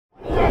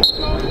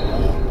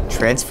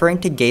Transferring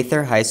to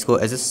Gaither High School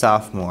as a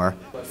sophomore,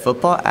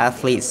 football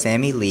athlete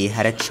Sammy Lee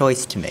had a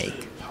choice to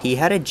make. He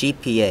had a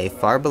GPA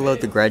far below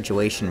the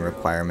graduation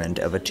requirement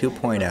of a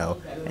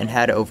 2.0 and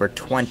had over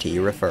 20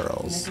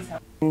 referrals.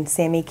 When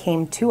Sammy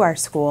came to our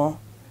school,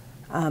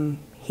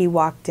 he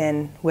walked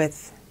in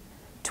with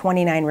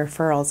 29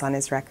 referrals on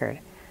his record.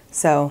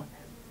 So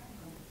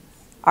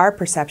our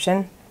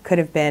perception could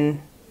have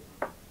been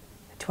a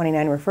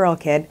 29 referral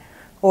kid,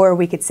 or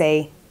we could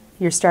say,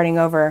 you're starting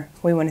over,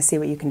 we want to see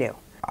what you can do.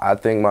 I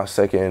think my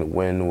second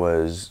win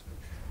was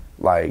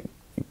like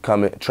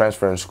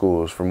transferring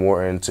schools from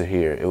Wharton to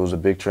here. It was a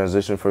big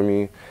transition for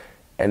me,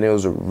 and it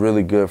was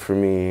really good for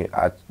me.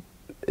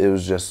 It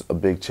was just a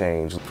big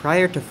change.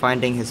 Prior to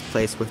finding his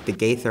place with the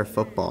Gaither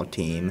football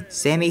team,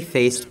 Sammy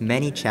faced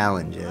many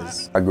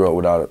challenges. I grew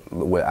up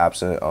with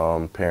absent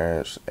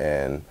parents,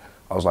 and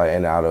I was like in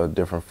and out of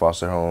different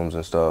foster homes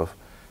and stuff,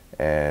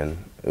 and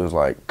it was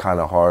like kind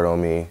of hard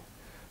on me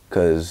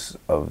because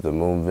of the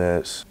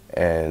movements,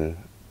 and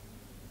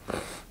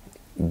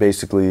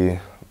basically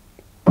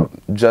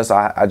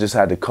I just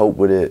had to cope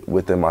with it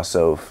within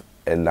myself,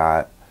 and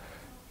I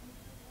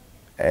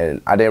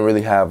didn't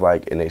really have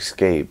like an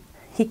escape.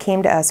 He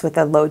came to us with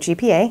a low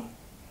GPA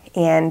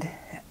and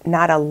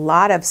not a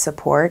lot of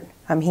support.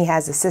 He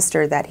has a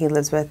sister that he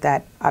lives with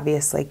that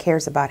obviously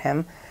cares about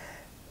him.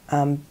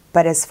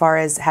 But as far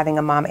as having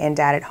a mom and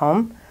dad at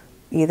home,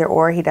 either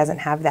or, he doesn't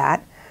have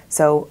that.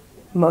 So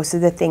most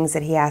of the things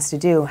that he has to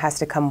do has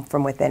to come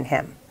from within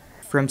him.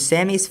 From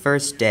Sammy's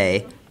first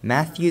day,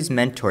 Matthews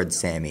mentored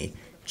Sammy,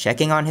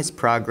 checking on his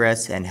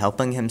progress and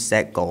helping him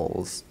set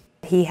goals.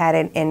 He had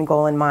an end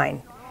goal in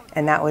mind,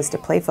 and that was to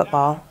play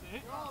football,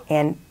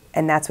 and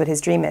that's what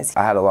his dream is.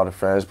 I had a lot of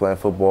friends playing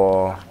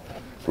football.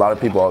 A lot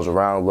of people I was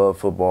around loved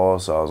football,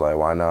 so I was like,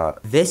 why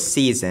not? This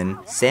season,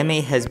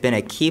 Sammy has been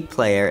a key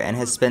player and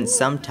has spent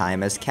some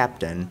time as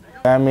captain.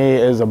 Sammy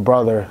is a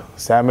brother.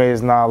 Sammy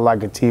is not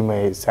like a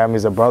teammate.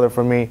 Sammy's a brother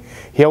for me.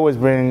 He always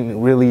brings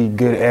really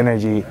good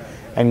energy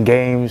in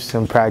games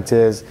and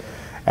practice.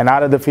 And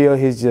out of the field,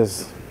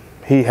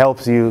 he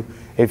helps you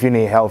if you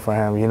need help from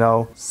him, you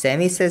know?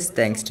 Sammy says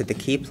thanks to the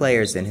key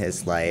players in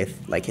his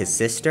life, like his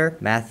sister,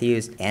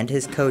 Matthews, and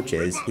his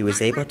coaches, he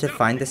was able to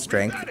find the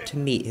strength to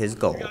meet his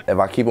goal. If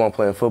I keep on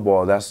playing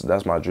football,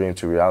 that's my dream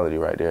to reality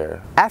right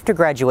there. After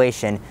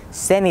graduation,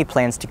 Sammy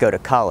plans to go to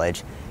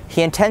college.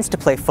 He intends to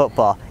play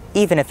football,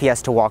 even if he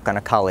has to walk on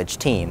a college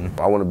team.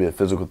 I want to be a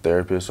physical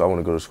therapist, so I want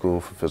to go to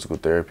school for physical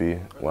therapy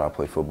when I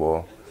play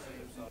football.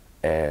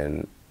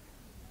 And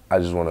I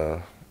just want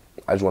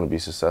to be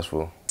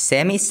successful.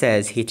 Sammy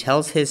says he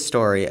tells his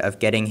story of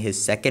getting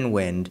his second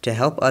wind to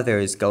help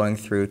others going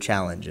through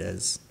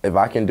challenges. If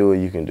I can do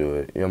it, you can do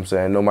it. You know what I'm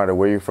saying? No matter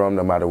where you're from,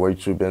 no matter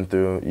what you've been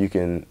through, you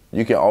can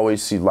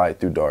always see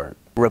light through dark.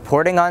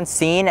 Reporting on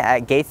scene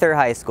at Gaither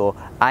High School,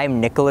 I'm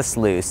Nicholas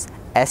Loos,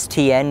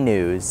 STN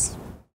News.